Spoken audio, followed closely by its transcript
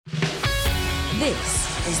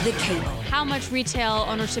This is The Cable. How much retail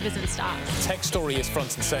ownership is in stocks? Tech story is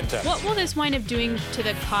front and centre. What will this wind up doing to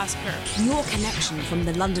the cost curve? Your connection from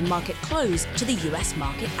the London market close to the US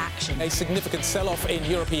market action. A significant sell-off in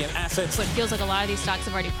European assets. So it feels like a lot of these stocks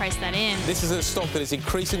have already priced that in. This is a stock that is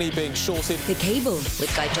increasingly being shorted. The Cable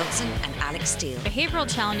with Guy Johnson and Alix Steele.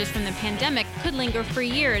 Behavioral challenges from the pandemic could linger for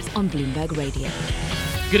years On Bloomberg Radio.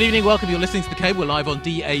 Good evening, welcome. You're listening to The Cable. We're live on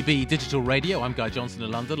DAB Digital Radio. I'm Guy Johnson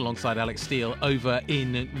in London, alongside Alix Steele over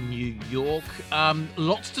in New York.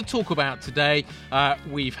 Lots to talk about today.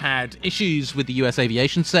 We've had issues with the US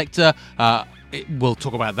aviation sector. We'll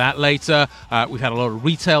talk about that later. We've had a lot of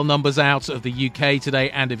retail numbers out of the UK today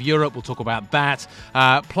and of Europe. We'll talk about that.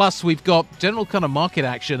 Plus, we've got general kind of market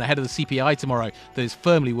action ahead of the CPI tomorrow that is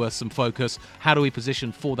firmly worth some focus. How do we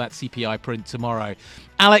position for that CPI print tomorrow?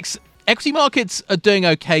 Alex, equity markets are doing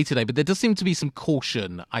okay today, but there does seem to be some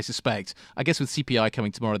caution, I suspect. I guess with CPI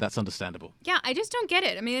coming tomorrow, that's understandable. Yeah, I just don't get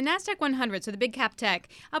it. I mean, the NASDAQ 100, so the big cap tech,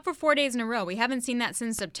 up for 4 days in a row. We haven't seen that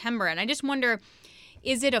since September. And I just wonder,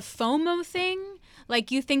 is it a FOMO thing? Like,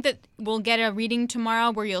 you think that we'll get a reading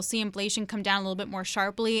tomorrow where you'll see inflation come down a little bit more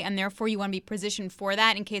sharply, and therefore you want to be positioned for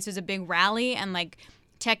that in case there's a big rally, and like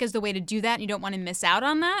tech is the way to do that and you don't want to miss out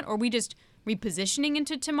on that? Or are we just repositioning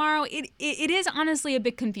into tomorrow? It is honestly a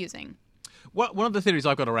bit confusing. Well, one of the theories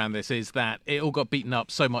I've got around this is that it all got beaten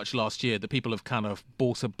up so much last year that people have kind of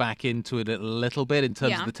bought back into it a little bit in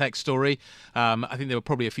terms of the tech story. I think there were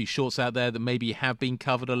probably a few shorts out there that maybe have been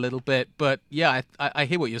covered a little bit. But yeah, I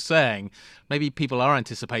hear what you're saying. Maybe people are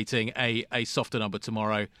anticipating a softer number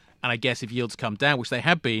tomorrow. And I guess if yields come down, which they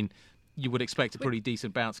have been, you would expect a pretty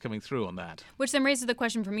decent bounce coming through on that. Which then raises the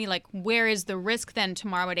question for me, like, where is the risk then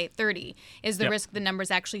tomorrow at 8:30? Is the risk the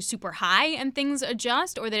number's actually super high and things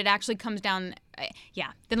adjust, or that it actually comes down?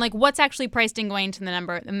 Then like what's actually priced in going into the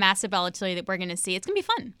number, the massive volatility that we're going to see? It's going to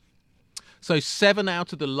be fun. So 7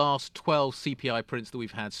 out of the last 12 CPI prints that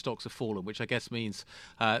we've had, stocks have fallen, which I guess means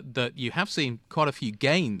that you have seen quite a few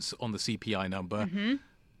gains on the CPI number. Mm-hmm.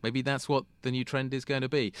 Maybe that's what the new trend is going to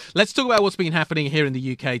be. Let's talk about what's been happening here in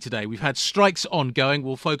the UK today. We've had strikes ongoing.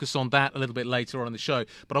 We'll focus on that a little bit later on in the show.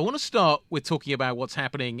 But I want to start with talking about what's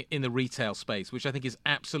happening in the retail space, which I think is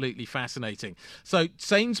absolutely fascinating. So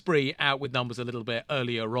Sainsbury out with numbers a little bit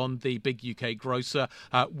earlier on, the big UK grocer.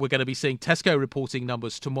 We're going to be seeing Tesco reporting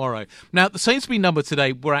numbers tomorrow. Now, the Sainsbury number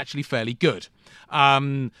today were actually fairly good.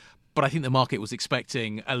 But I think the market was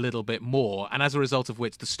expecting a little bit more, and as a result of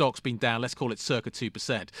which the stock's been down, let's call it circa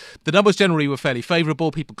 2%. The numbers generally were fairly favourable.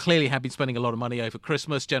 People clearly have been spending a lot of money over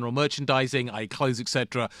Christmas. General merchandising, i.e. clothes,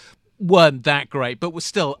 etc., weren't that great, but were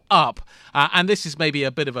still up. And this is maybe a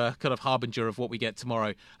bit of a kind of harbinger of what we get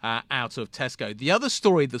tomorrow out of Tesco. The other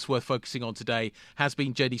story that's worth focusing on today has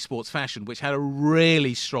been JD Sports Fashion, which had a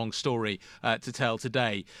really strong story to tell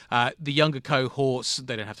today. The younger cohorts,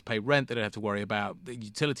 they don't have to pay rent, they don't have to worry about the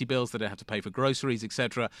utility bills, they don't have to pay for groceries,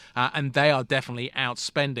 etc. And they are definitely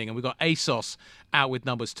outspending. And we've got ASOS out with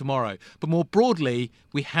numbers tomorrow. But more broadly,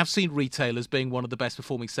 we have seen retailers being one of the best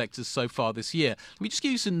performing sectors so far this year. Let me just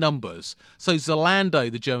give you some numbers. So Zalando,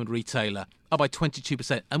 the German retailer, up by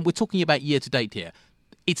 22%. And we're talking about year to date here.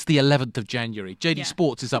 It's the 11th of January. JD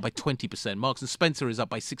Sports is up by 20%. Marks & Spencer is up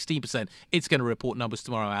by 16%. It's going to report numbers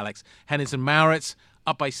tomorrow, Alex. Hennes & Mauritz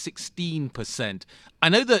up by 16%. I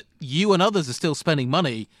know that you and others are still spending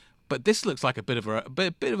money, but this looks like a bit of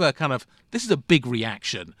a kind of, this is a big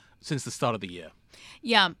reaction since the start of the year.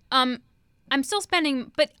 Yeah. I'm still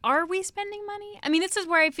spending, but are we spending money? I mean, this is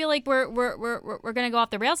where I feel like we're going to go off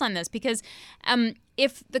the rails on this, because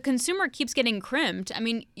if the consumer keeps getting crimped, I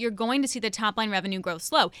mean, you're going to see the top line revenue growth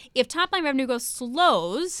slow. If top line revenue growth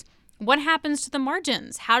slows, what happens to the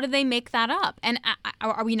margins? How do they make that up? And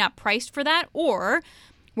are we not priced for that? Or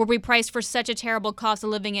were we priced for such a terrible cost of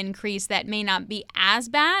living increase that may not be as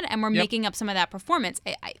bad, and we're making up some of that performance?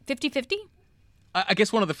 50-50? I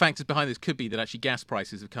guess one of the factors behind this could be that actually gas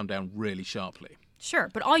prices have come down really sharply. Sure,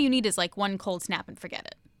 but all you need is like one cold snap and forget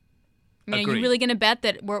it. I mean, Agreed. Are you really going to bet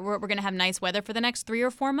that we're going to have nice weather for the next 3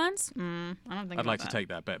 or 4 months? I don't think I'd like that. to take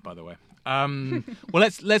that bet, by the way. Well,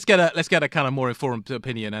 let's get a kind of more informed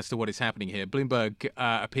opinion as to what is happening here. Bloomberg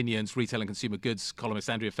Opinions retail and consumer goods columnist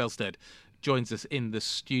Andrea Felsted joins us in the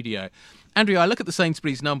studio. Andrea, I look at the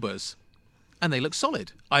Sainsbury's numbers, and they look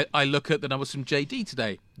solid. I look at the numbers from JD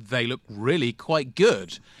today. They look really quite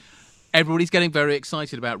good. Everybody's getting very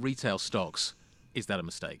excited about retail stocks. Is that a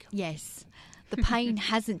mistake? Yes. The pain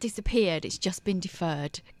hasn't disappeared. It's just been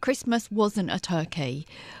deferred. Christmas wasn't a turkey.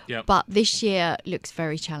 Yep. But this year looks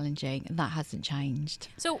very challenging, and that hasn't changed.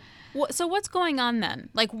 So what's going on then?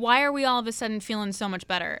 Like, why are we all of a sudden feeling so much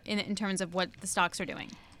better in terms of what the stocks are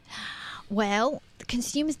doing? Well, the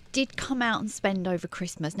consumers did come out and spend over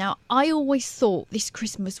Christmas. Now, I always thought this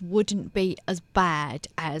Christmas wouldn't be as bad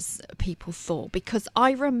as people thought, because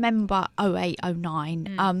I remember 08,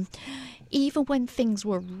 09. Even when things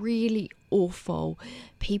were really awful,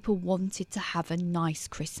 people wanted to have a nice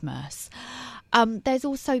Christmas. There's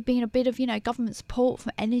also been a bit of, government support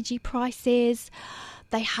for energy prices.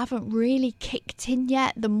 They haven't really kicked in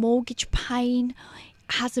yet. The mortgage pain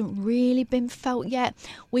hasn't really been felt yet.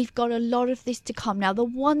 We've got a lot of this to come. Now, the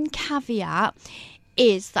one caveat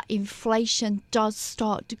is that inflation does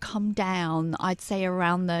start to come down, I'd say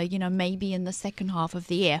around the, maybe in the second half of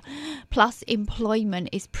the year. Plus, employment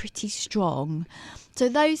is pretty strong. So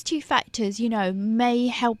those two factors, may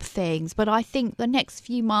help things. But I think the next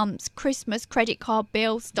few months, Christmas, credit card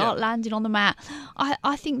bills start landing on the mat.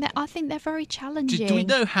 I think they're very challenging. Do we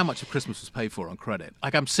know how much of Christmas was paid for on credit?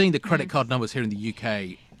 Like, I'm seeing the credit card numbers here in the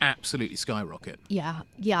UK absolutely skyrocket. Yeah.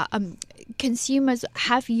 Consumers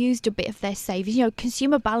have used a bit of their savings.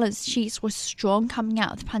 Consumer balance sheets were strong coming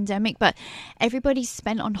out of the pandemic, but everybody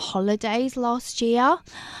spent on holidays last year.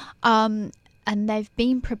 And they've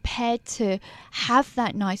been prepared to have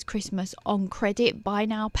that nice Christmas on credit, buy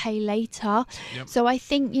now, pay later. Yep. So I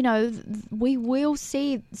think, we will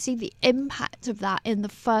see the impact of that in the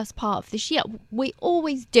first part of this year. We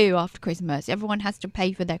always do after Christmas. Everyone has to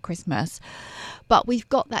pay for their Christmas. But we've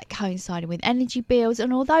got that coinciding with energy bills.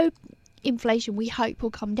 And although inflation we hope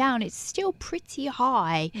will come down, it's still pretty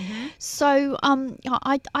high. So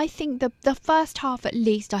I think the first half at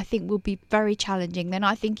least I think will be very challenging. Then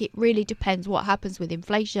I think it really depends what happens with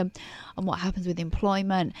inflation and what happens with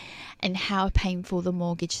employment and how painful the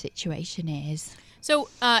mortgage situation is. So,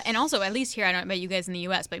 and also, at least here, I don't know about you guys in the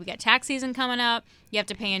U.S., but we got tax season coming up. You have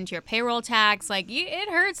to pay into your payroll tax. It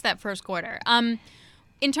hurts that first quarter.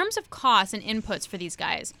 In terms of costs and inputs for these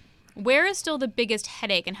guys, where is still the biggest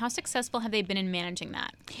headache, and how successful have they been in managing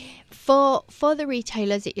that? For the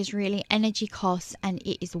retailers, it is really energy costs and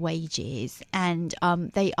it is wages, and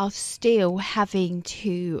they are still having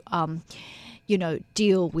to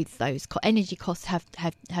deal with those. Energy costs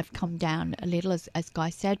have come down a little, as Guy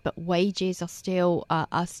said, but wages are still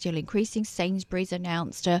increasing. Sainsbury's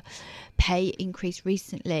announced a pay increase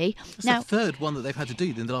recently. That's the third one that they've had to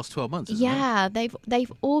do in the last 12 months, isn't it?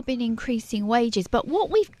 They've all been increasing wages. But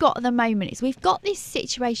what we've got at the moment is we've got this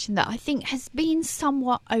situation that I think has been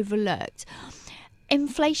somewhat overlooked.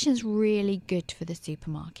 Inflation's really good for the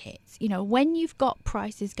supermarkets. When you've got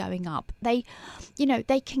prices going up, they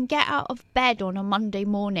can get out of bed on a Monday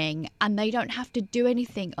morning and they don't have to do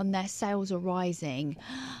anything and their sales are rising.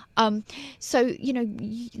 So,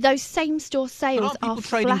 those same store sales are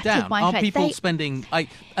flattered down? by Are people spending... Are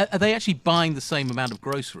they actually buying the same amount of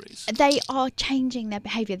groceries? They are changing their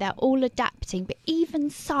behaviour. They're all adapting. But even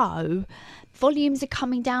so, volumes are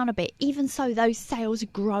coming down a bit. Even so, those sales are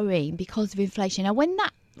growing because of inflation. Now, when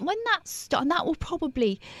that starts, and that will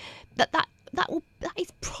probably... That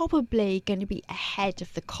is probably going to be ahead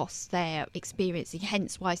of the costs they're experiencing,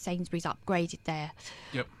 hence why Sainsbury's upgraded their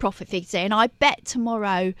profit figures. And I bet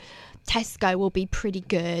tomorrow Tesco will be pretty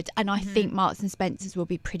good, and I think Marks and Spencer's will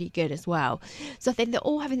be pretty good as well. So I think they're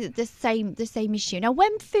all having the same issue. Now,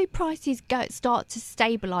 when food prices start to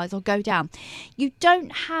stabilise or go down, you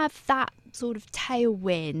don't have that sort of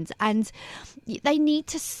tailwind, and they need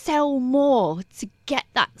to sell more to get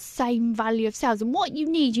that same value of sales. And what you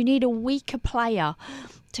need a weaker player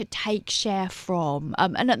to take share from.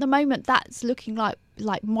 And at the moment, that's looking like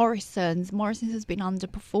Morrison's. Morrison's has been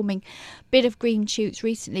underperforming. Bit of green shoots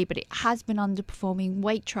recently, but it has been underperforming.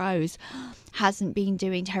 Waitrose hasn't been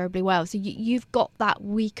doing terribly well. So you've got that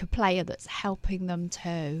weaker player that's helping them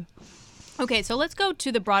too. Okay, so let's go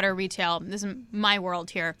to the broader retail. This is my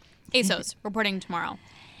world here. ASOS reporting tomorrow.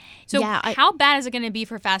 So how bad is it going to be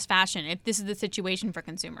for fast fashion if this is the situation for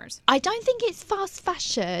consumers? I don't think it's fast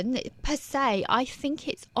fashion per se. I think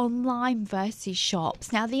it's online versus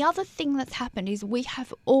shops. Now, the other thing that's happened is we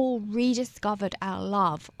have all rediscovered our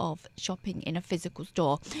love of shopping in a physical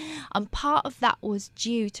store. And part of that was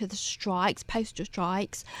due to the strikes, postal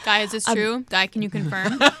strikes. Guy, is this true? Guy, can you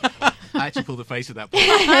confirm? I actually pulled a face at that point.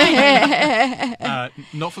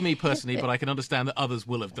 Not for me personally, but I can understand that others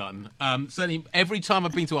will have done. Certainly, every time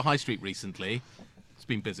I've been to a high street recently, It's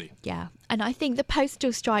been busy. Yeah, and I think the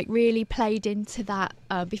postal strike really played into that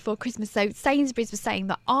before Christmas. So Sainsbury's was saying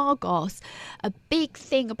that Argos, a big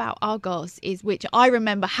thing about Argos is, which I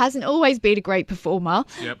remember hasn't always been a great performer,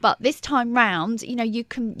 but this time round, you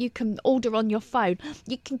can order on your phone.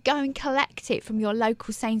 You can go and collect it from your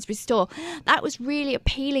local Sainsbury's store. That was really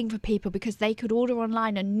appealing for people because they could order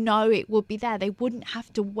online and know it would be there. They wouldn't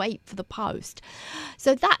have to wait for the post.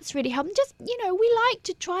 So that's really helped. Just, we like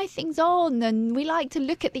to try things on and we like to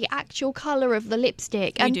look at the actual colour of the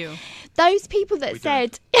lipstick. We and do. Those people that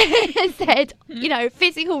said,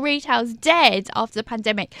 physical retail's dead after the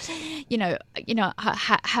pandemic,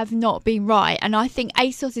 have not been right. And I think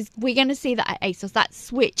we're going to see that at ASOS, that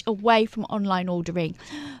switch away from online ordering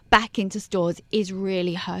back into stores is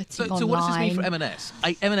really hurting online. So what does this mean for M&S?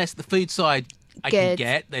 M&S, the food side, I can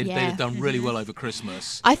get. They've done really well over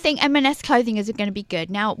Christmas. I think M&S clothing is going to be good.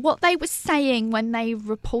 Now, what they were saying when they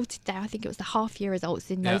reported I think it was the half-year results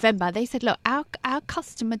in November, they said, look, our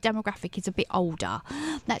customer demographic is a bit older.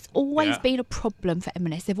 That's always been a problem for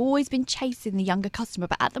M&S. They've always been chasing the younger customer,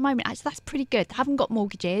 but at the moment, actually, that's pretty good. They haven't got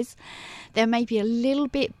mortgages. They're maybe a little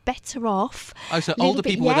bit better off. Oh, so older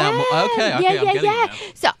people without... Okay, I'm getting it now.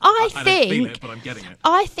 So I don't feel it, but I'm getting it.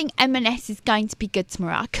 I think M&S is going to be good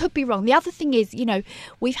tomorrow. I could be wrong. The other thing is,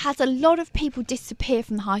 we've had a lot of people disappear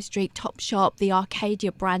from the high street, Topshop, the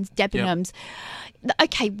Arcadia brands, Debenhams.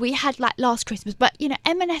 Okay, we had last Christmas, but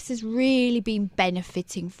M&S has really been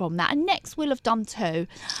benefiting from that, and Next will have done too.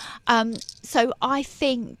 So I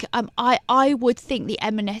think I would think the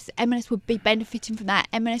M&S would be benefiting from that.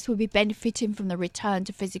 M&S would be benefiting from the return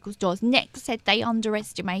to physical stores. Next said they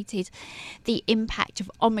underestimated the impact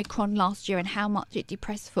of Omicron last year and how much it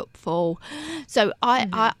depressed footfall. So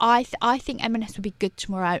I think M&S would be good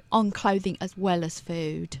tomorrow on clothing as well as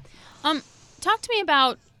food. Talk to me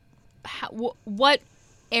about what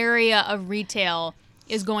area of retail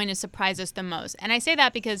is going to surprise us the most. And I say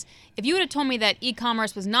that because if you would have told me that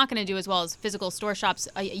e-commerce was not going to do as well as physical store shops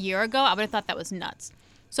a year ago, I would have thought that was nuts.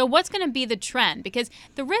 So what's going to be the trend? Because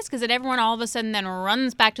the risk is that everyone all of a sudden then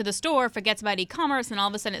runs back to the store, forgets about e-commerce, and all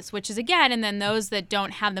of a sudden it switches again, and then those that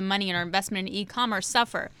don't have the money and our investment in e-commerce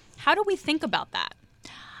suffer. How do we think about that?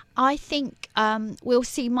 I think we'll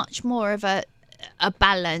see much more of a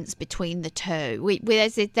balance between the two.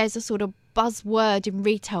 There's a sort of buzzword in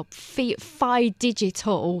retail, FI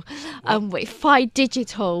digital,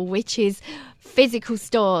 which is physical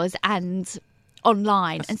stores and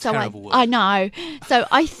online. That's and so terrible word. I know. So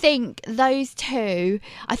I think those two,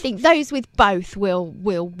 those with both will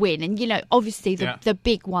win. And obviously the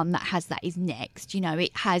big one that has that is Next.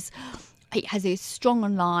 It has a strong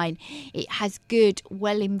online. It has good,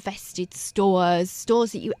 well-invested stores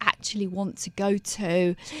that you actually want to go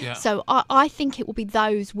to. Yeah. So I think it will be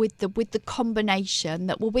those with the combination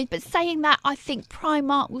that will win. But saying that, I think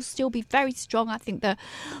Primark will still be very strong. I think the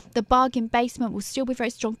bargain basement will still be very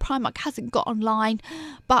strong. Primark hasn't got online,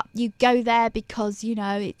 but you go there because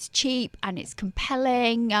it's cheap and it's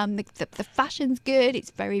compelling. The fashion's good.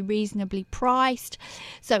 It's very reasonably priced.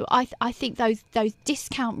 So I think those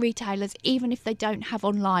discount retailers, even if they don't have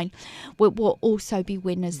online, will also be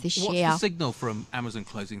winners this year. What's the signal from Amazon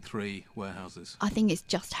closing 3 warehouses? I think it's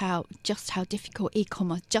just how difficult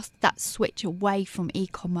e-commerce, just that switch away from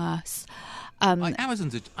e-commerce.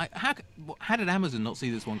 Amazon's. How did Amazon not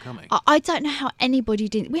see this one coming? I don't know how anybody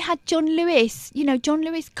didn't. We had John Lewis. John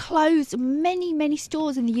Lewis closed many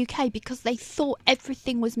stores in the UK because they thought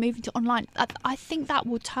everything was moving to online. I think that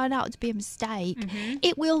will turn out to be a mistake. Mm-hmm.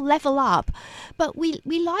 It will level up, but we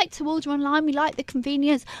like to order online. We like the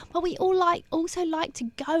convenience, but we also like to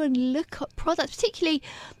go and look at products. Particularly,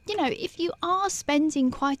 if you are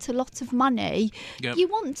spending quite a lot of money, you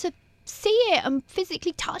want to see it and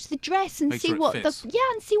physically touch the dress and see what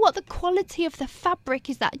the quality of the fabric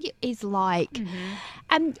is like.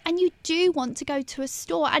 Mm-hmm. And you do want to go to a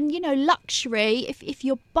store, and luxury, if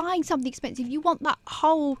you're buying something expensive, you want that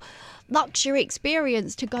whole luxury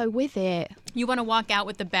experience to go with it. You want to walk out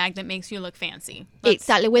with the bag that makes you look fancy.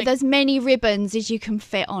 Exactly, with as many ribbons as you can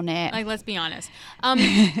fit on it. Let's be honest.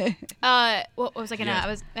 What was I going to I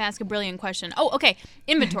was ask a brilliant question. Oh, okay.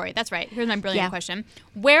 Inventory. That's right. Here's my brilliant question.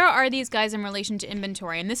 Where are these guys in relation to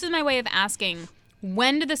inventory? And this is my way of asking,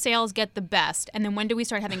 when do the sales get the best, and then when do we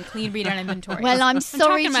start having clean read on inventory? Well, I'm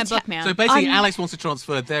sorry to my book, man. So basically, Alix wants to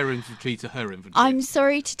transfer their inventory to her inventory. I'm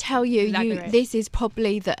sorry to tell you, right. This is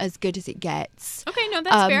probably as good as it gets. Okay, no,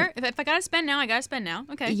 that's fair. If I gotta spend now, I gotta spend now.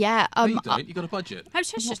 Okay. Yeah. No, you don't. You got a budget.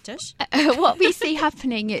 Tush. What we've seen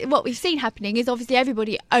happening is obviously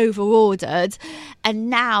everybody over-ordered, and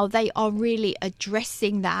now they are really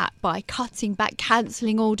addressing that by cutting back,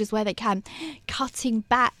 cancelling orders where they can, cutting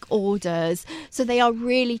back orders, so they are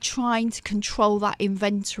really trying to control that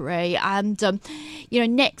inventory. And,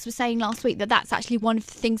 Next was saying last week that that's actually one of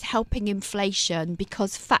the things helping inflation,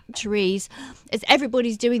 because factories, as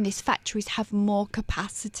everybody's doing this, factories have more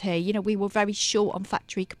capacity. We were very short on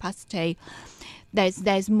factory capacity.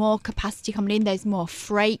 There's more capacity coming in. There's more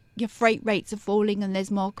freight. Your freight rates are falling, and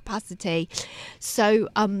there's more capacity. So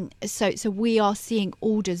we are seeing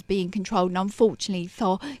orders being controlled. And unfortunately,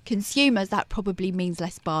 for consumers, that probably means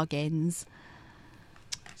less bargains.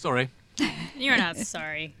 Sorry. You're not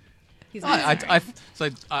sorry. He's not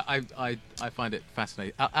sorry. I find it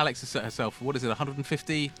fascinating. Alix has set herself, what is it,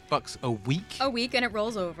 $150 a week? A week, and it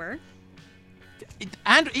rolls over.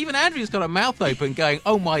 And even Andrea's got her mouth open going,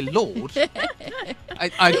 oh my lord.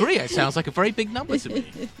 I agree, it sounds like a very big number to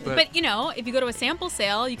me. But if you go to a sample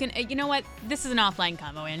sale, you can, you know what, this is an offline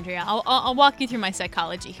combo, Andrea. I'll walk you through my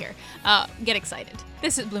psychology here. Get excited.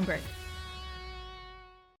 This is Bloomberg.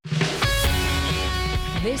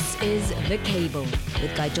 This is The Cable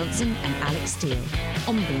with Guy Johnson and Alix Steele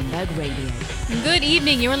on Bloomberg Radio. Good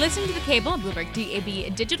evening. You're listening to The Cable on Bloomberg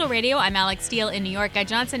DAB Digital Radio. I'm Alix Steele in New York. Guy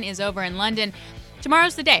Johnson is over in London.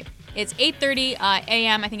 Tomorrow's the day. It's 8:30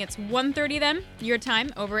 a.m. I think it's 1:30 then, your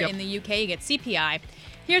time. Over in the UK, you get CPI.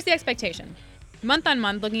 Here's the expectation. Month on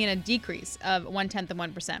month, looking at a decrease of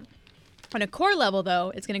 0.1%. On a core level,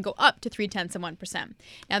 though, it's going to go up to 0.3%.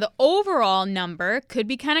 Now, the overall number could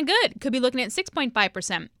be kind of good. Could be looking at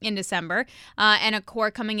 6.5% in December, and a core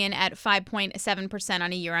coming in at 5.7%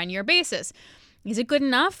 on a year-on-year basis. Is it good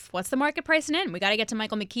enough? What's the market pricing in? We got to get to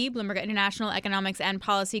Michael Mckee, Bloomberg International Economics and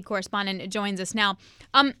Policy Correspondent, joins us now.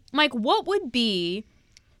 Mike, what would be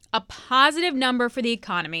a positive number for the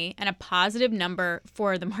economy and a positive number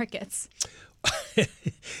for the markets?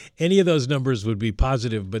 Any of those numbers would be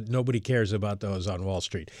positive, but nobody cares about those on Wall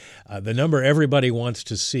Street. The number everybody wants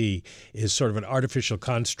to see is sort of an artificial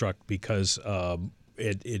construct because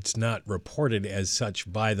it's not reported as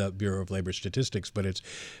such by the Bureau of Labor Statistics, but it's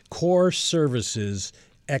core services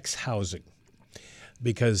ex housing.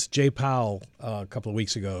 Because Jay Powell a couple of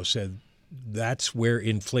weeks ago said that's where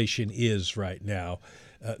inflation is right now.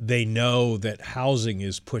 They know that housing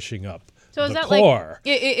is pushing up. So is that core.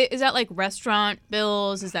 Is that like restaurant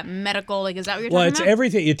bills? Is that medical? Is that what you're talking about? Well, it's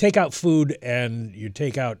everything. You take out food and you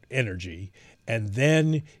take out energy. And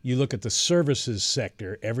then you look at the services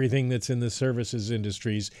sector, everything that's in the services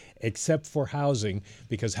industries, except for housing,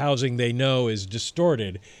 because housing they know is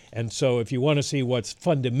distorted. And so if you want to see what's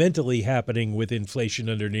fundamentally happening with inflation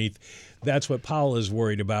underneath, that's what Powell is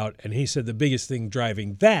worried about. And he said the biggest thing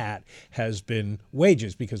driving that has been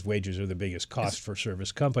wages, because wages are the biggest cost for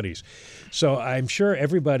service companies. So I'm sure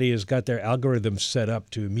everybody has got their algorithms set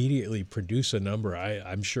up to immediately produce a number.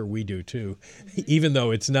 I'm sure we do too, even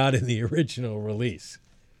though it's not in the original release.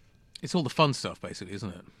 It's all the fun stuff, basically,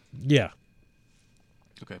 isn't it? Yeah.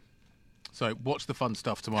 Okay. So watch the fun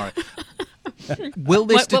stuff tomorrow. Will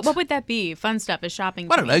this? What would that be? Fun stuff is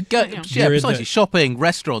shopping. I don't know. Precisely. Shopping,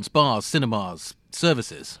 restaurants, bars, cinemas,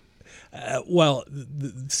 services.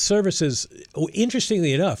 The services.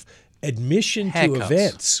 Interestingly enough, admission to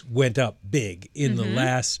events went up big in the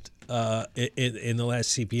last in the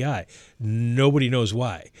last CPI. Nobody knows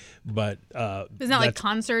why, but isn't that like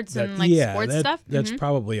concerts and sports stuff? That's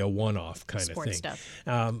probably a one-off kind of thing. Stuff.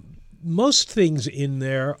 Most things in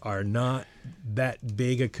there are not that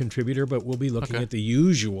big a contributor, but we'll be looking at the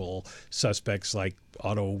usual suspects like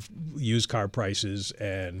auto used car prices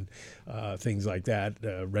and things like that,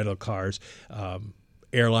 rental cars,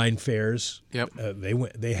 airline fares. Yep.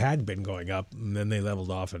 They had been going up, and then they leveled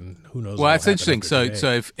off, and who knows. Well, that's interesting.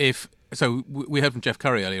 So we heard from Jeff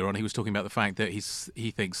Curry earlier on. He was talking about the fact that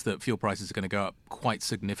he thinks that fuel prices are going to go up quite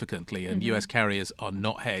significantly, and U.S. carriers are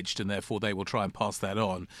not hedged, and therefore they will try and pass that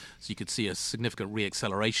on. So you could see a significant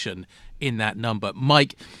reacceleration in that number.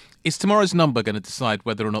 Mike, is tomorrow's number going to decide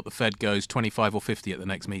whether or not the Fed goes 25 or 50 at the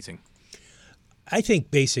next meeting? I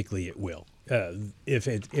think basically it will. If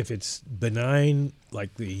it's benign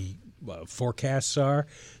like the forecasts are,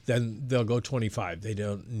 then they'll go 25. They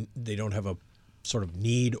don't have a sort of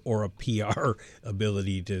need or a PR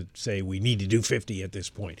ability to say we need to do 50 at this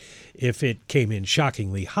point. If it came in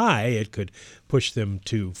shockingly high, it could push them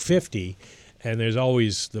to 50, and there's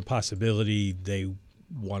always the possibility they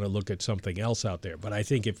want to look at something else out there. But I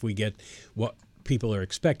think if we get what people are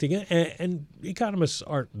expecting, and economists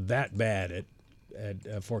aren't that bad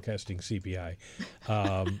at forecasting CPI.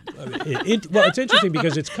 It's interesting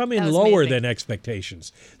because it's come in lower than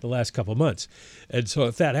expectations the last couple of months. And so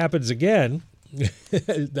if that happens again,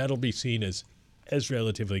 that'll be seen as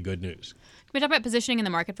relatively good news. Can we talk about positioning in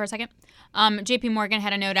the market for a second? JP Morgan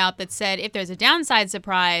had a note out that said if there's a downside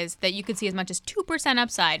surprise that you could see as much as 2%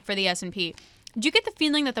 upside for the S&P Do you get the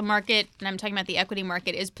feeling that the market, and I'm talking about the equity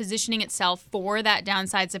market, is positioning itself for that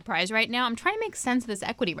downside surprise right now? I'm trying to make sense of this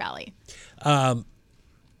equity rally.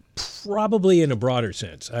 Probably in a broader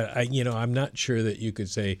sense. I'm not sure that you could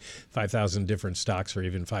say 5,000 different stocks or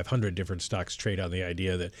even 500 different stocks trade on the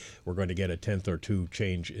idea that we're going to get a tenth or two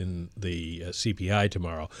change in the CPI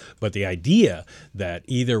tomorrow. But the idea that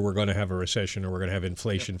either we're going to have a recession or we're going to have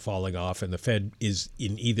inflation falling off and the Fed is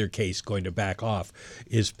in either case going to back off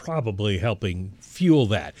is probably helping fuel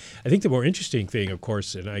that. I think the more interesting thing, of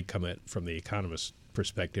course, and I come at from the economist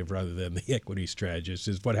perspective rather than the equity strategist,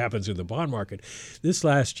 is what happens in the bond market. This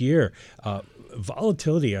last year,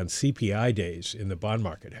 volatility on CPI days in the bond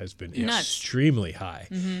market has been extremely high.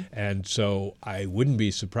 Mm-hmm. And so I wouldn't be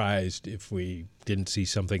surprised if we didn't see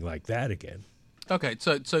something like that again. Okay,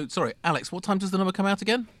 so sorry, Alex, what time does the number come out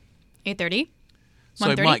again? 8:30.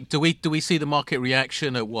 So, Mike, do we see the market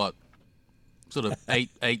reaction at what? Sort of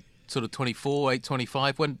 8:24,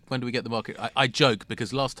 8:25? When do we get the market? I joke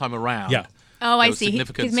because last time around... Yeah. Oh, I see.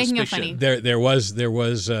 He's making it funny. There was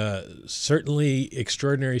certainly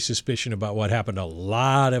extraordinary suspicion about what happened. A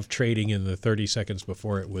lot of trading in the 30 seconds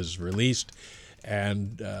before it was released,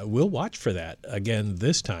 and we'll watch for that again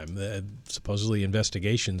this time. Supposedly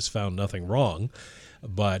investigations found nothing wrong,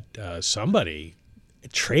 but somebody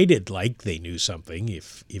traded like they knew something,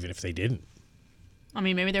 even if they didn't. I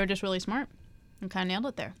mean, maybe they were just really smart and kind of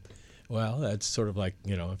nailed it there. Well, that's sort of like,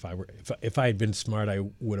 if I had been smart, I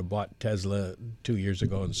would have bought Tesla 2 years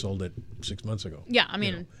ago and sold it 6 months ago. Yeah, I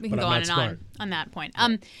mean, we can go on and on that point.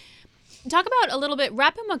 Talk about a little bit,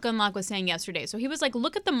 wrap up what Gunlock was saying yesterday. So he was like,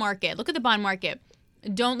 look at the market, look at the bond market.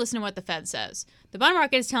 Don't listen to what the Fed says. The bond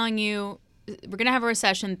market is telling you we're going to have a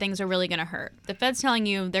recession, things are really going to hurt. The Fed's telling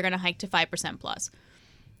you they're going to hike to 5% plus.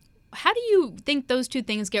 How do you think those two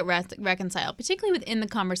things get reconciled, particularly within the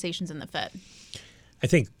conversations in the Fed? I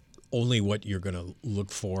think only what you're going to look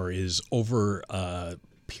for is over a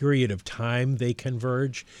period of time they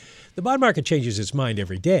converge. The bond market changes its mind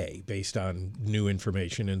every day based on new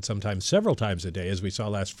information and sometimes several times a day, as we saw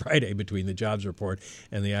last Friday between the jobs report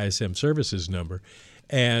and the ISM services number.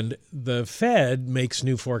 And the Fed makes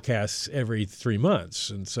new forecasts every 3 months.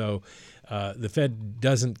 And so the Fed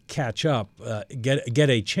doesn't catch up, get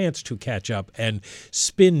a chance to catch up and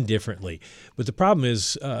spin differently. But the problem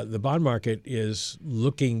is the bond market is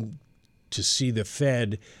looking to see the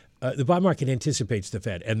Fed. The bond market anticipates the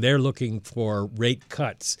Fed, and they're looking for rate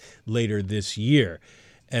cuts later this year.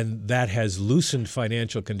 And that has loosened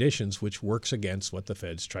financial conditions, which works against what the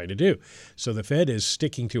Fed's trying to do. So the Fed is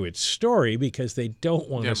sticking to its story because they don't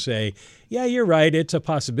want to say, yeah, you're right, it's a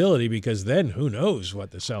possibility, because then who knows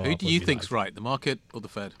what the sell-off will be. Who do you think's right, the market or the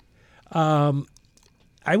Fed?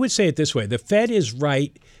 I would say it this way. The Fed is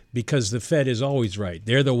right because the Fed is always right.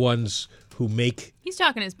 They're the ones who make... He's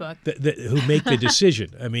talking his book. Who make the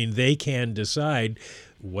decision. I mean, they can decide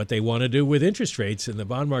what they want to do with interest rates, and the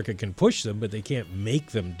bond market can push them, but they can't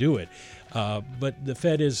make them do it. But the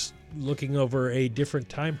Fed is looking over a different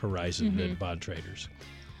time horizon than bond traders.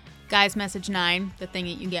 Guys, message 9, the thing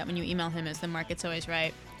that you get when you email him is the market's always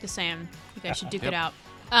right. Just saying, you guys should duke it out.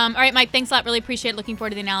 All right, Mike, thanks a lot. Really appreciate it. Looking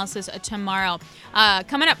forward to the analysis tomorrow.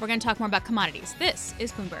 Coming up, we're going to talk more about commodities. This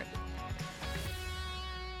is Bloomberg.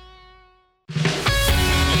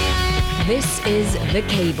 This is The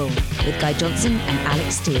Cable with Guy Johnson and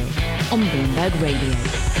Alix Steele on Bloomberg Radio.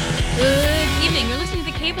 Good evening. You're listening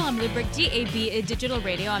to The Cable on Bloomberg DAB Digital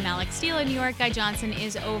Radio. I'm Alix Steele in New York. Guy Johnson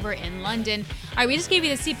is over in London. All right, we just gave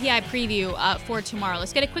you the CPI preview for tomorrow.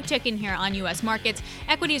 Let's get a quick check-in here on U.S. markets.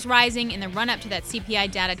 Equity is rising in the run-up to that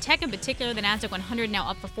CPI data. Tech in particular, the Nasdaq 100 now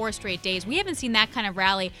up for 4 straight days. We haven't seen that kind of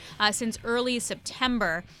rally since early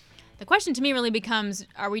September. The question to me really becomes,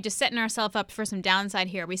 are we just setting ourselves up for some downside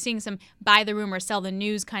here? Are we seeing some buy the rumor, sell the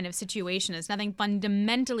news kind of situation as nothing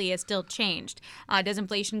fundamentally has still changed? Does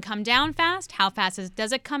inflation come down fast? How fast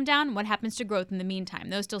does it come down? What happens to growth in the meantime?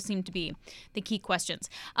 Those still seem to be the key questions.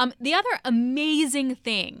 The other amazing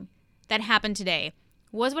thing that happened today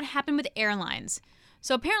was what happened with airlines.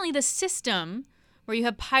 So apparently the system where you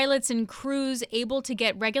have pilots and crews able to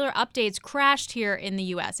get regular updates crashed here in the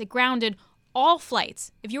U.S. It grounded all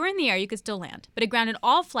flights. If you were in the air, you could still land, but it grounded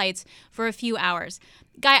all flights for a few hours.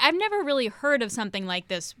 Guy, I've never really heard of something like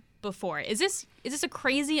this before. Is this a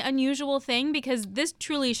crazy, unusual thing? Because this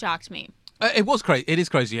truly shocked me. It was crazy. It is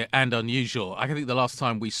crazy and unusual. I think the last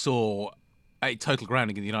time we saw a total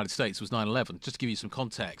grounding in the United States was 9/11, just to give you some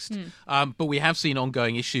context. But we have seen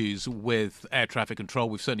ongoing issues with air traffic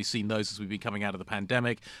control. We've certainly seen those as we've been coming out of the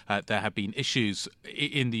pandemic. There have been issues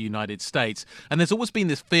in the United States. And there's always been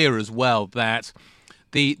this fear as well that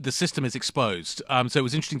the system is exposed. So it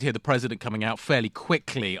was interesting to hear the president coming out fairly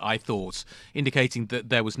quickly, I thought, indicating that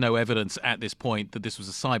there was no evidence at this point that this was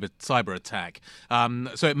a cyber attack.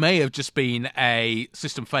 So it may have just been a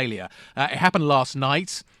system failure. It happened last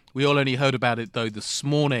night. We all only heard about it, though, this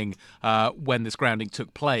morning when this grounding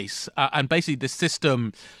took place. And basically, the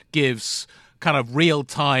system gives kind of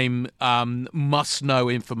real-time must-know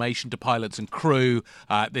information to pilots and crew.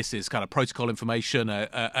 This is kind of protocol information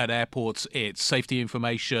at airports. It's safety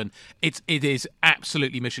information. It is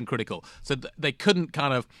absolutely mission-critical. So they couldn't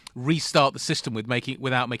kind of restart the system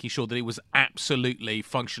without making sure that it was absolutely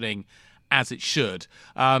functioning as it should.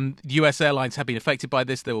 U.S. airlines have been affected by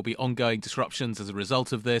this. There will be ongoing disruptions as a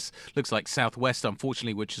result of this. Looks like Southwest,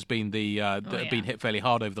 unfortunately, which has been been hit fairly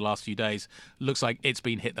hard over the last few days, looks like it's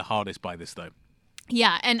been hit the hardest by this, though.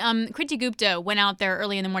 Yeah, and Kriti Gupta went out there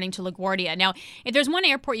early in the morning to LaGuardia. Now, if there's one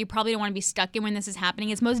airport you probably don't want to be stuck in when this is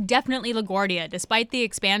happening, it's most definitely LaGuardia. Despite the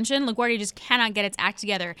expansion, LaGuardia just cannot get its act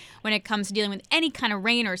together when it comes to dealing with any kind of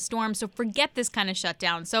rain or storm, so forget this kind of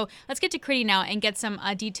shutdown. So let's get to Kriti now and get some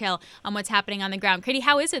detail on what's happening on the ground. Kriti,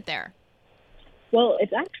 how is it there? Well,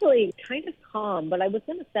 it's actually kind of calm, but I was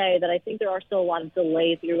going to say that I think there are still a lot of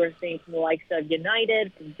delays that we're seeing from the likes of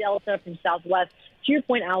United, from Delta, from Southwest. To your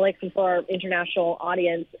point, Alex, and for our international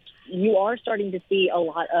audience, you are starting to see a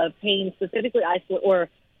lot of pain, specifically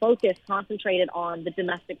focus concentrated on the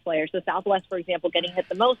domestic players. So Southwest, for example, getting hit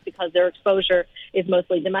the most because their exposure is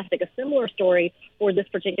mostly domestic. A similar story for this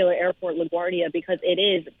particular airport, LaGuardia, because it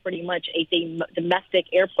is pretty much a domestic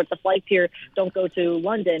airport. The flights here don't go to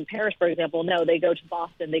London, Paris, for example. No, they go to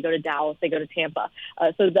Boston, they go to Dallas, they go to Tampa.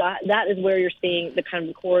 So that is where you're seeing the kind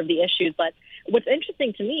of core of the issues. But what's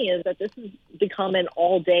interesting to me is that this has become an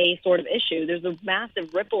all-day sort of issue. There's a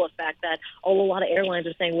massive ripple effect that a lot of airlines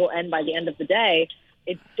are saying will end by the end of the day.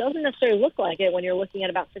 It doesn't necessarily look like it when you're looking at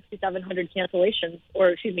about 6,700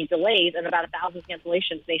 delays and about 1,000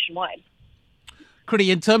 cancellations nationwide. Kriti,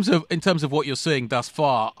 in terms of what you're seeing thus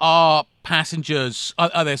far, are passengers,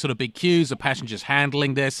 are there sort of big queues? Are passengers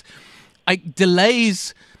handling this?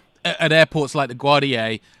 Delays at airports like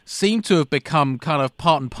LaGuardia seem to have become kind of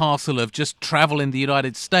part and parcel of just travel in the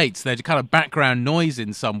United States. They're kind of background noise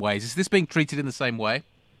in some ways. Is this being treated in the same way?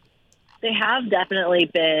 They have definitely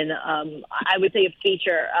been, I would say, a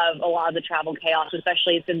feature of a lot of the travel chaos,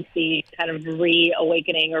 especially since the kind of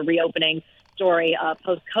reawakening or reopening story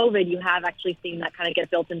post-COVID. You have actually seen that kind of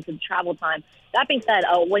get built into the travel time. That being said,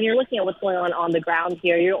 when you're looking at what's going on the ground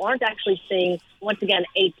here, you aren't actually seeing, once again,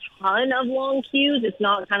 a ton of long queues. It's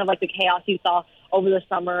not kind of like the chaos you saw over the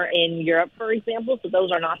summer in Europe, for example. So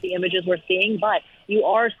those are not the images we're seeing. But you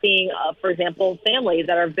are seeing, for example, families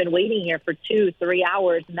that have been waiting here for 2-3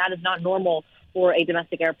 hours, and that is not normal for a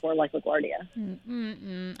domestic airport like LaGuardia.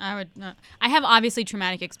 I have obviously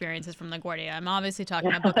traumatic experiences from LaGuardia. I'm obviously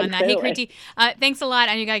talking a book on that. Hey, Kriti, thanks a lot.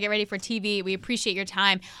 I know you got to get ready for TV. We appreciate your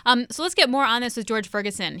time. So let's get more on this with George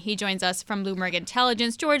Ferguson. He joins us from Bloomberg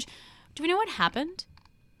Intelligence. George, do we know what happened?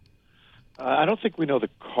 I don't think we know the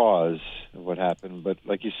cause of what happened, but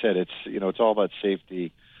like you said, it's all about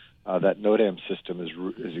safety. That NOTAM system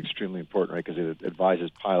is extremely important, right? Because it advises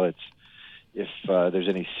pilots if there's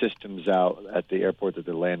any systems out at the airport that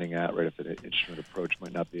they're landing at, right? If an instrument approach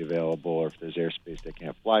might not be available, or if there's airspace they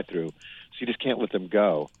can't fly through, so you just can't let them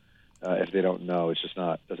go if they don't know. It's just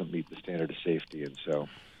doesn't meet the standard of safety, and so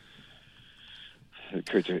it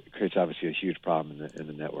creates obviously a huge problem in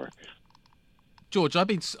the network. George,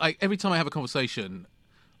 every time I have a conversation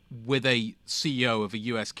with a CEO of a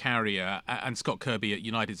U.S. carrier, and Scott Kirby at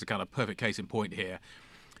United is a kind of perfect case in point here,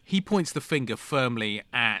 he points the finger firmly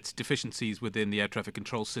at deficiencies within the air traffic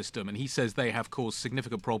control system, and he says they have caused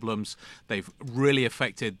significant problems. They've really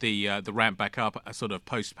affected the ramp back up sort of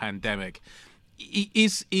post-pandemic.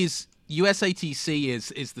 Is USATC,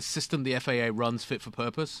 is the system the FAA runs fit for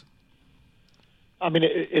purpose? I mean,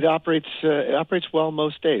 it operates well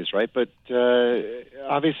most days, right? But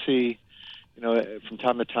obviously, from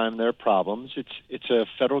time to time there are problems. It's a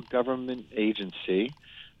federal government agency.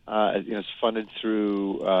 It's funded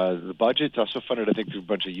through the budget. It's also funded, I think, through a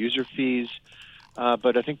bunch of user fees.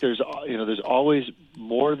 But I think there's always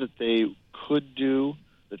more that they could do,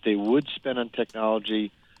 that they would spend on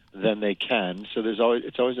technology than they can. So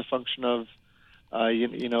it's always a function of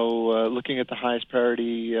looking at the highest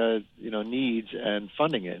priority needs and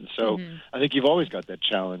funding it. And so I think you've always got that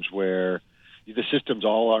challenge where the systems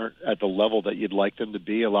all aren't at the level that you'd like them to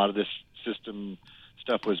be. A lot of this system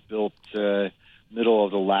stuff was built middle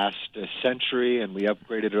of the last century, and we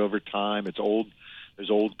upgraded it over time. It's old. There's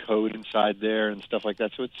old code inside there and stuff like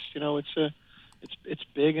that. So it's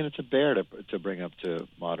big and it's a bear to bring up to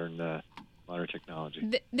modern modern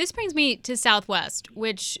technology. This brings me to Southwest,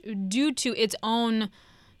 which, due to its own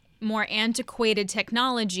more antiquated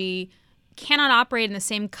technology, cannot operate in the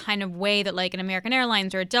same kind of way that like an American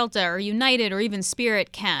Airlines or a Delta or United or even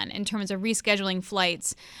Spirit can in terms of rescheduling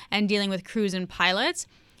flights and dealing with crews and pilots.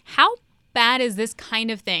 How bad is this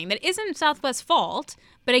kind of thing that isn't Southwest's fault,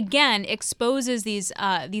 but again exposes these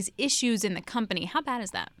issues in the company? How bad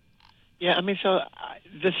is that? Yeah, I mean, so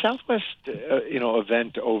the Southwest,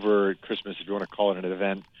 event over Christmas, if you want to call it an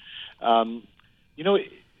event,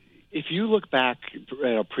 if you look back,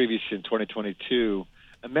 previous in 2022,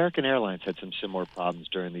 American Airlines had some similar problems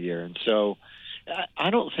during the year, and so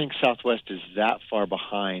I don't think Southwest is that far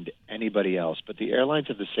behind anybody else. But the airlines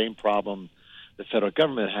have the same problem the federal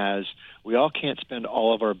government has. We all can't spend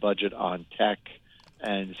all of our budget on tech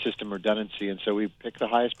and system redundancy, and so we pick the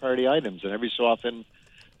highest priority items, and every so often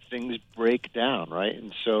things break down, right?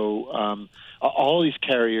 And so all these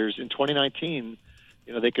carriers in 2019,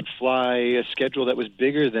 they could fly a schedule that was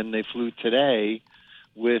bigger than they flew today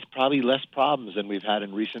with probably less problems than we've had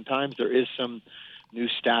in recent times. There is some new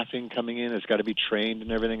staffing coming in. It's got to be trained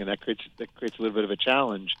and everything, and that creates a little bit of a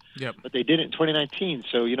challenge. Yep. But they did it in 2019,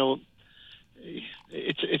 so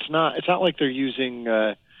it's not like they're using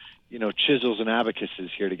chisels and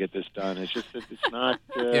abacuses here to get this done. It's just that it's not.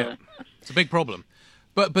 Yeah, it's a big problem.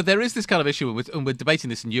 But there is this kind of issue, and we're debating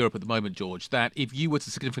this in Europe at the moment, George, that if you were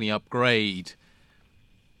to significantly upgrade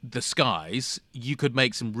the skies, you could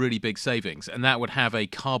make some really big savings, and that would have a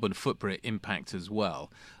carbon footprint impact as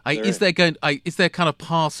well. Is there kind of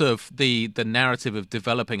part of the narrative of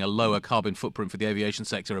developing a lower carbon footprint for the aviation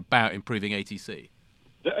sector about improving ATC?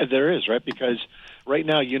 There is, right? Because right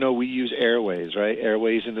now, we use airways, right?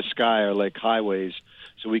 Airways in the sky are like highways,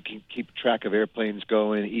 so we can keep track of airplanes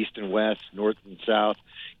going east and west, north and south,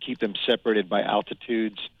 keep them separated by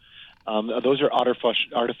altitudes. Those are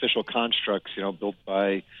artificial constructs, built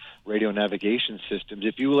by radio navigation systems.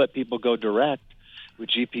 If you let people go direct with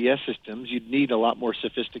GPS systems, you'd need a lot more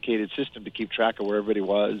sophisticated system to keep track of where everybody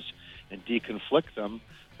was and deconflict them.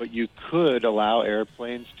 But you could allow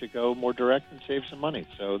airplanes to go more direct and save some money.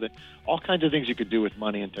 So all kinds of things you could do with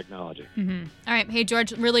money and technology. Mm-hmm. All right. Hey,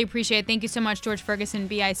 George, really appreciate it. Thank you so much, George Ferguson,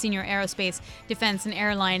 BI Senior Aerospace, Defense, and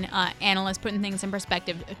Airline Analyst, putting things in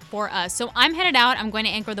perspective for us. So I'm headed out. I'm going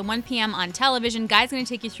to anchor the 1 p.m. on television. Guy's going to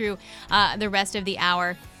take you through the rest of the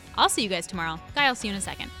hour. I'll see you guys tomorrow. Guy, I'll see you in a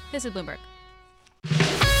second. This is Bloomberg.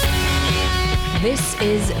 This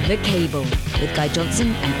is The Cable with Guy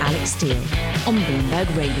Johnson and Alix Steele on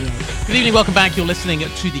Bloomberg Radio. Good evening, welcome back. You're listening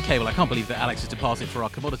to The Cable. I can't believe that Alix has departed for our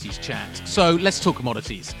commodities chat. So let's talk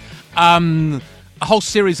commodities. A whole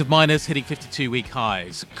series of miners hitting 52-week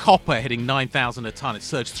highs. Copper hitting 9,000 a ton. It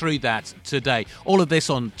surged through that today. All of this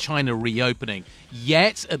on China reopening.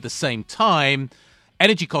 Yet, at the same time,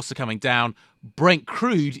 energy costs are coming down. Brent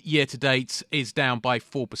crude year-to-date is down by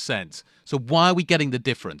 4%. So why are we getting the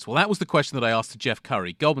difference? Well, that was the question that I asked to Jeff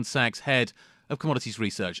Curry, Goldman Sachs head of commodities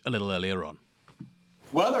research, a little earlier on.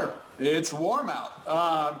 Weather. It's warm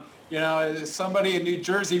out. Somebody in New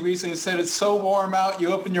Jersey recently said it's so warm out,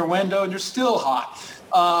 you open your window and you're still hot.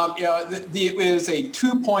 It was a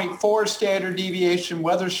 2.4 standard deviation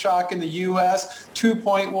weather shock in the U.S.,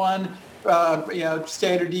 2.1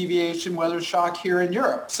 standard deviation weather shock here in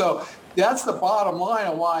Europe. So that's the bottom line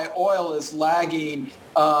of why oil is lagging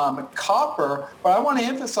copper. But I want to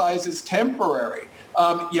emphasize it's temporary.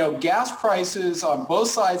 Gas prices on both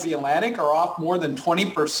sides of the Atlantic are off more than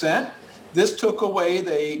 20%. This took away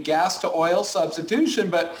the gas to oil substitution.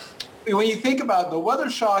 But when you think about the weather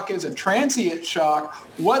shock is a transient shock,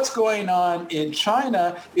 what's going on in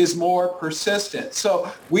China is more persistent.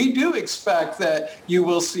 So we do expect that you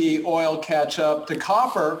will see oil catch up to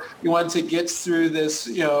copper once it gets through this,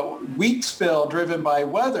 weak spill driven by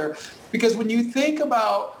weather. Because when you think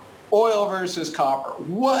about oil versus copper,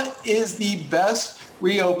 what is the best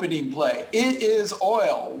reopening play? It is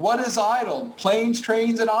oil. What is idle? Planes,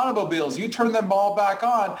 trains, and automobiles. You turn them all back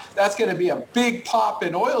on, that's going to be a big pop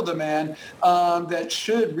in oil demand that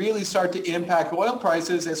should really start to impact oil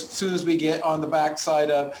prices as soon as we get on the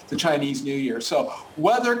backside of the Chinese New Year. So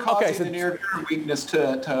weather causing the near-term weakness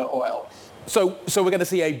to oil. So we're going to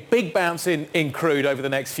see a big bounce in crude over the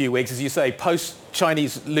next few weeks, as you say,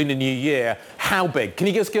 post-Chinese Lunar New Year. How big? Can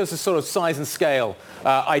you just give us a sort of size and scale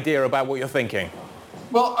idea about what you're thinking?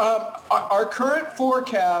 Well, our current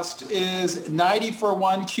forecast is 90 for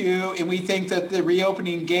 1Q, and we think that the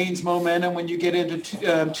reopening gains momentum when you get into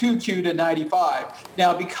 2Q to 95.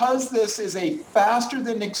 Now, because this is a faster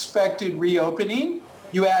than expected reopening,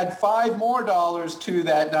 you add $5 more to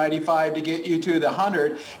that 95 to get you to the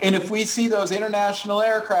 100. And if we see those international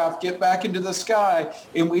aircraft get back into the sky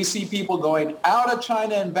and we see people going out of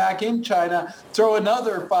China and back in China, throw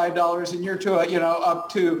another $5 and you're to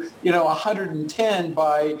up to 110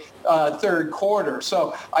 by third quarter.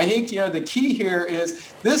 So I think the key here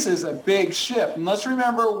is this is a big shift. And let's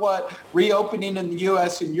remember what reopening in the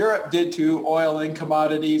U.S. and Europe did to oil and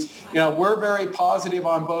commodities. We're very positive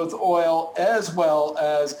on both oil as well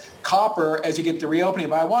as copper as you get the reopening.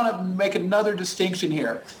 But I want to make another distinction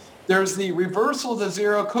here. There's the reversal of the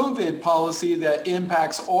zero COVID policy that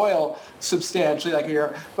impacts oil substantially like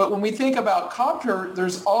here. But when we think about copper,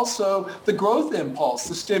 there's also the growth impulse,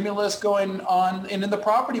 the stimulus going on in the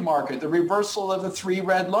property market, the reversal of the 3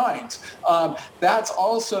 red lines. That's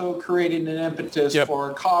also creating an impetus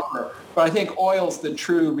for copper. But I think oil's the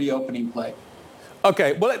true reopening play.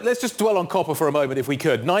 Okay, well, let's just dwell on copper for a moment, if we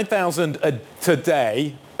could. 9,000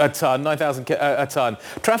 today a ton, 9,000 a ton.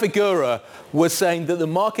 Trafigura was saying that the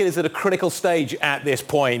market is at a critical stage at this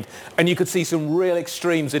point, and you could see some real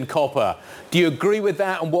extremes in copper. Do you agree with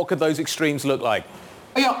that, and what could those extremes look like?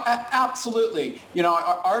 Absolutely.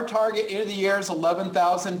 Our target end of the year is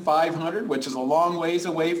 11,500, which is a long ways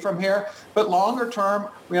away from here. But longer term,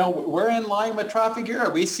 we're in line with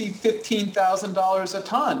Trafigura. We see $15,000 a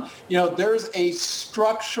ton. There's a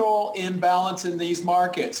structural imbalance in these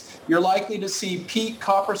markets. You're likely to see peak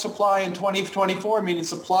copper supply in 2024, meaning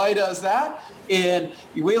supply does that. And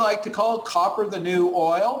we like to call copper the new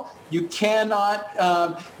oil. You cannot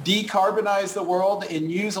decarbonize the world and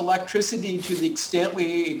use electricity to the extent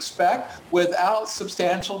we expect without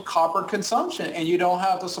substantial copper consumption. And you don't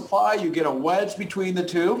have the supply. You get a wedge between the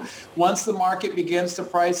two. Once the market begins to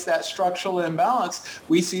price that structural imbalance,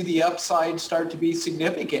 we see the upside start to be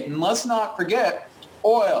significant. And let's not forget,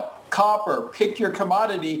 oil, copper, pick your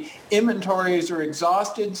commodity, inventories are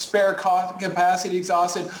exhausted, spare capacity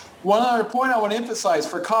exhausted. One other point I want to emphasize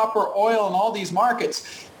for copper, oil, and all these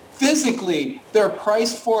markets, physically, they're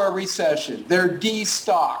priced for a recession. They're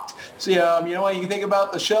destocked. So, when you think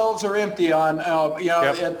about the shelves are empty on,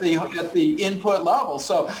 at the input level.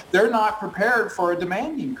 So they're not prepared for a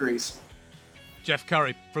demand increase. Jeff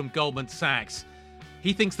Currie from Goldman Sachs.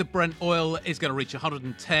 He thinks that Brent oil is going to reach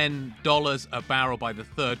 $110 a barrel by the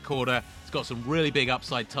third quarter. It's got some really big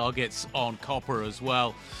upside targets on copper as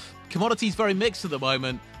well. Commodities very mixed at the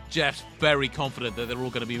moment. Jeff's very confident that they're all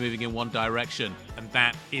going to be moving in one direction, and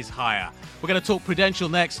that is higher. We're going to talk Prudential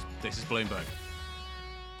next. This is Bloomberg.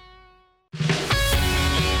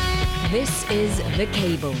 This is The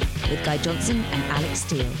Cable with Guy Johnson and Alix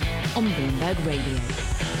Steele on Bloomberg Radio.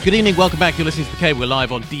 Good evening, welcome back. You're listening to The Cable. We're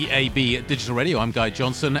live on DAB Digital Radio. I'm Guy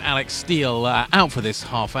Johnson. Alix Steele out for this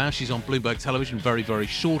half hour. She's on Bloomberg Television very, very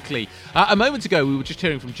shortly. A moment ago, we were just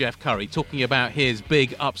hearing from Jeff Currie talking about his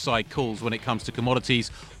big upside calls when it comes to commodities,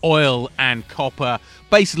 oil and copper,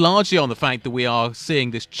 based largely on the fact that we are seeing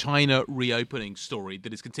this China reopening story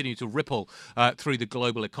that is continuing to ripple through the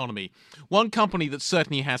global economy. One company that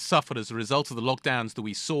certainly has suffered as a result of the lockdowns that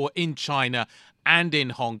we saw in China and in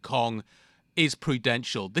Hong Kong is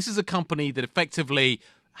Prudential. This is a company that effectively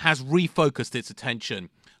has refocused its attention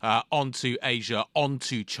onto Asia,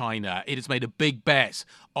 onto China. It has made a big bet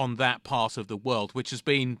on that part of the world, which has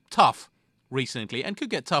been tough recently and could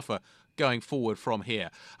get tougher going forward from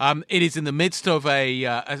here. It is in the midst of a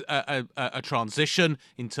transition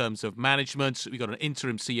in terms of management. We've got an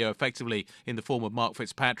interim CEO effectively in the form of Mark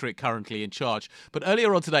Fitzpatrick currently in charge. But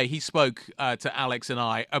earlier on today, he spoke to Alix and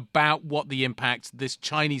I about what the impact this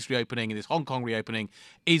Chinese reopening and this Hong Kong reopening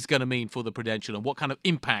is going to mean for the Prudential and what kind of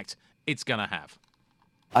impact it's going to have.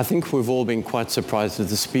 I think we've all been quite surprised at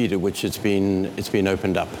the speed at which it's been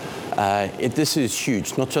opened up. This is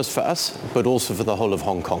huge, not just for us, but also for the whole of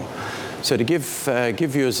Hong Kong. So to give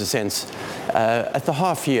viewers a sense, at the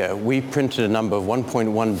half year, we printed a number of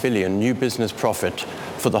 1.1 billion new business profit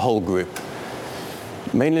for the whole group.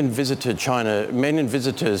 Mainland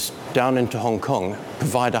visitors down into Hong Kong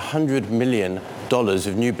provide $100 million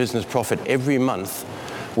of new business profit every month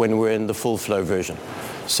when we're in the full flow version.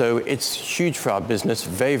 So it's huge for our business,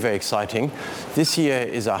 very, very exciting. This year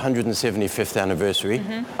is our 175th anniversary,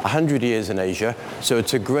 100 years in Asia. So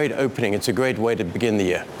it's a great opening. It's a great way to begin the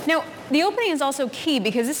year. Now, the opening is also key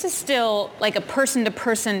because this is still like a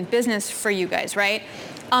person-to-person business for you guys, right?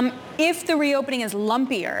 If the reopening is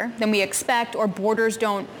lumpier than we expect or borders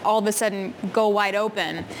don't all of a sudden go wide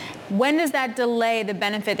open, when does that delay the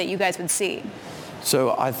benefit that you guys would see?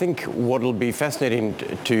 So I think what will be fascinating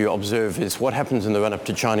to observe is what happens in the run-up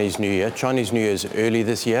to Chinese New Year. Chinese New Year is early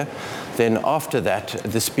this year. Then after that,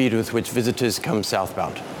 the speed with which visitors come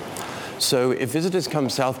southbound. So if visitors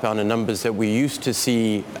come southbound in numbers that we used to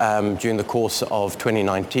see during the course of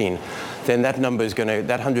 2019, then that number is that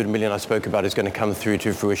 100 million I spoke about is going to come through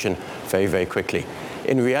to fruition very, very quickly.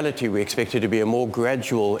 In reality, we expect it to be a more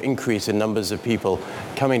gradual increase in numbers of people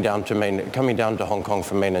coming down to Hong Kong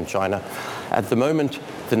from mainland China. At the moment,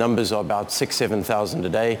 the numbers are about 6,000-7,000 a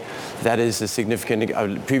day. That is a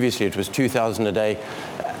significant. Previously, it was 2,000 a day.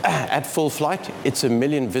 At full flight, it's 1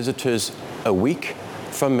 million visitors a week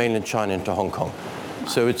from mainland China into Hong Kong.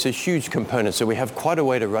 So it's a huge component. So we have quite a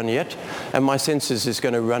way to run yet. And my sense is it's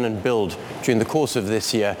going to run and build during the course of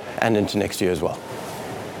this year and into next year as well.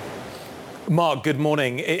 Mark, good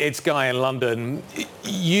morning. It's Guy in London.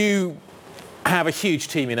 You have a huge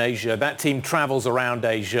team in Asia. That team travels around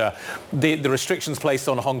Asia. The restrictions placed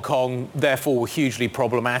on Hong Kong, therefore, were hugely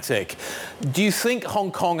problematic. Do you think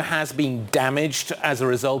Hong Kong has been damaged as a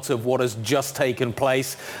result of what has just taken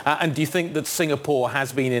place? And do you think that Singapore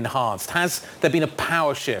has been enhanced? Has there been a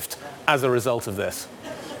power shift as a result of this?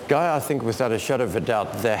 Guy, I think without a shadow of a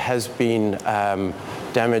doubt, there has been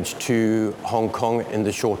damage to Hong Kong in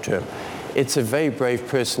the short term. It's a very brave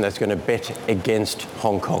person that's going to bet against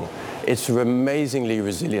Hong Kong. It's an amazingly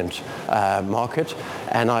resilient market,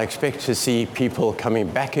 and I expect to see people coming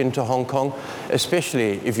back into Hong Kong,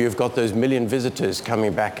 especially if you've got those 1 million visitors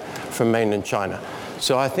coming back from mainland China.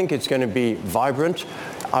 So I think it's going to be vibrant.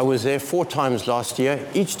 I was there 4 times last year.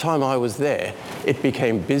 Each time I was there, it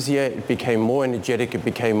became busier, it became more energetic, it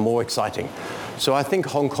became more exciting. So I think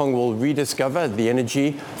Hong Kong will rediscover the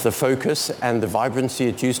energy, the focus, and the vibrancy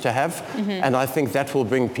it used to have. And I think that will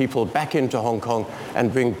bring people back into Hong Kong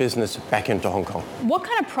and bring business back into Hong Kong. What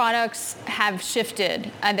kind of products have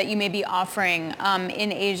shifted that you may be offering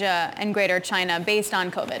in Asia and Greater China based on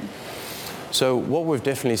COVID? So what we've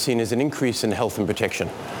definitely seen is an increase in health and protection.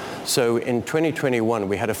 So in 2021,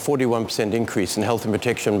 we had a 41% increase in health and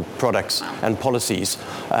protection products and policies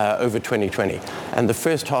over 2020. And the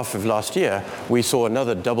first half of last year, we saw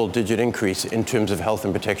another double-digit increase in terms of health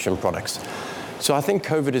and protection products. So I think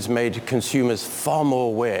COVID has made consumers far more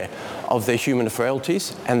aware of their human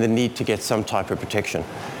frailties and the need to get some type of protection,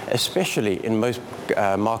 especially in most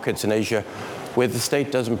markets in Asia where the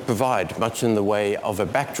state doesn't provide much in the way of a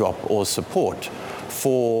backdrop or support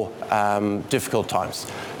for difficult times.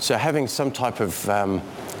 So having some type of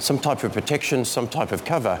protection, some type of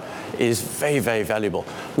cover is very, very valuable,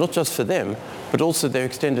 not just for them, but also their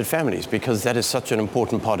extended families, because that is such an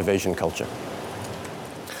important part of Asian culture.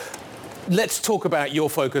 Let's talk about your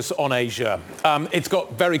focus on Asia. It's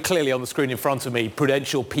got very clearly on the screen in front of me,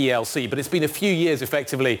 Prudential PLC, but it's been a few years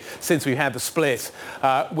effectively since we had the split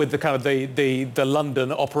with the kind of the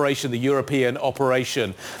London operation, the European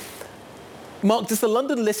operation. Mark, does the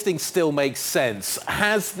London listing still make sense?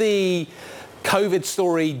 Has the COVID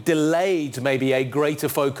story delayed maybe a greater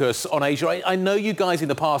focus on Asia? I know you guys in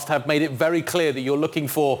the past have made it very clear that you're looking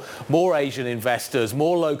for more Asian investors,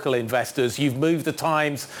 more local investors. You've moved the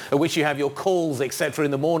times at which you have your calls, etc.,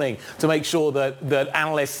 in the morning to make sure that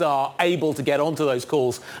analysts are able to get onto those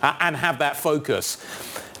calls and have that focus.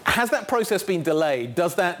 Has that process been delayed?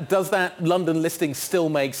 Does that London listing still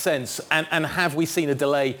make sense? And have we seen a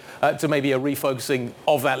delay to maybe a refocusing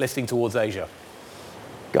of that listing towards Asia?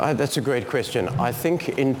 Guy, that's a great question. I think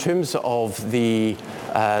in terms of the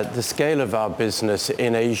scale of our business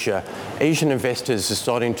in Asia, Asian investors are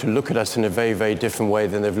starting to look at us in a very, very different way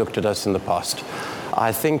than they've looked at us in the past.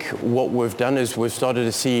 I think what we've done is we've started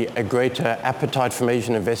to see a greater appetite from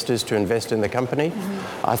Asian investors to invest in the company.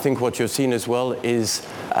 I think what you've seen as well is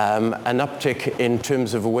an uptick in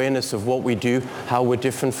terms of awareness of what we do, how we're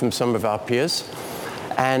different from some of our peers.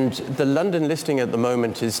 And the London listing at the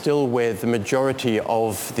moment is still where the majority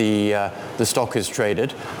of the stock is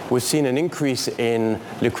traded. We've seen an increase in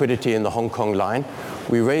liquidity in the Hong Kong line.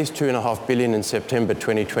 We raised $2.5 billion in September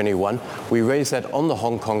 2021. We raised that on the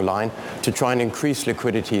Hong Kong line to try and increase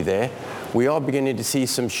liquidity there. We are beginning to see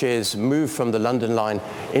some shares move from the London line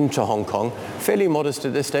into Hong Kong. Fairly modest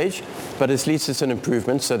at this stage, but at least it's an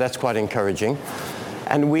improvement, so that's quite encouraging.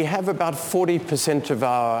 And we have about 40% of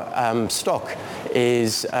our stock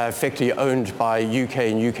is effectively owned by UK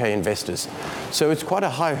and UK investors. So it's quite a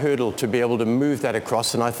high hurdle to be able to move that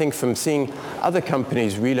across. And I think from seeing other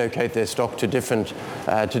companies relocate their stock to different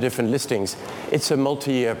listings, it's a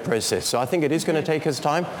multi-year process. So I think it is going to take us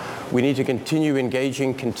time. We need to continue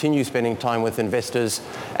engaging, continue spending time with investors.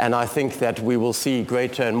 And I think that we will see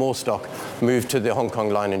greater and more stock move to the Hong Kong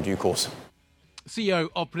line in due course. CEO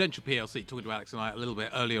of Prudential PLC, talking to Alix and I a little bit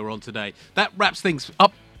earlier on today. That wraps things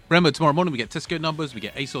up Remember, tomorrow morning we get Tesco numbers, we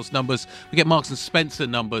get ASOS numbers, we get Marks & Spencer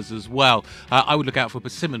numbers as well. I would look out for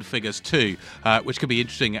Persimmon figures too, which could be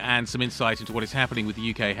interesting, and some insight into what is happening with the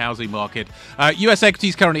UK housing market. US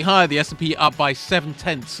equities currently higher, the S&P up by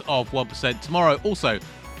 0.7%. Tomorrow also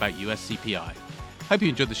about US CPI. Hope you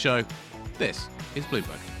enjoyed the show. This is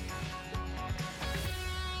Bloomberg.